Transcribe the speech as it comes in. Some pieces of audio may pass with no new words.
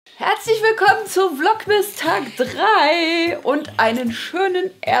Herzlich willkommen zu Vlogmas Tag 3 und einen schönen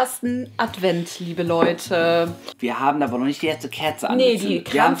ersten Advent, liebe Leute. Wir haben aber noch nicht die erste Kerze angezündet.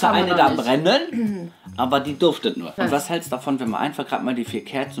 Nee, wir haben zwar eine da brennen, aber die duftet nur. Und was hältst du davon, wenn wir einfach gerade mal die 4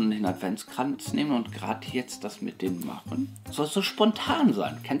 Kerzen und den Adventskranz nehmen und gerade jetzt das mit denen machen? Soll so spontan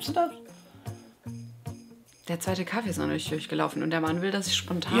sein. Kennst du das? Der zweite Kaffee ist noch nicht durchgelaufen und der Mann will, dass ich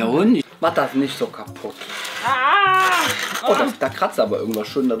spontan Ja und? Ich mach das nicht so kaputt. Oh, da kratzt aber irgendwas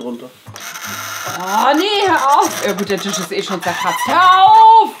schön darunter. Oh nee, hör auf! Ja gut, der Tisch ist eh schon zerkratzt. Hör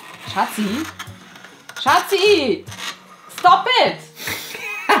auf! Schatzi! Schatzi! Stop it!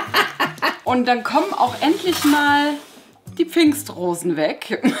 Und dann kommen auch endlich mal die Pfingstrosen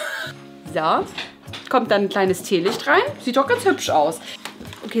weg. So, kommt dann ein kleines Teelicht rein. Sieht doch ganz hübsch aus.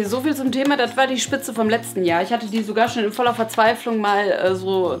 Okay, so viel zum Thema, das war die Spitze vom letzten Jahr. Ich hatte die sogar schon in voller Verzweiflung mal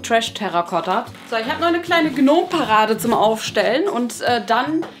so Trash-Terrakotta. So, ich habe noch eine kleine Gnome-Parade zum Aufstellen und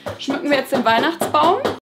dann schmücken wir jetzt den Weihnachtsbaum.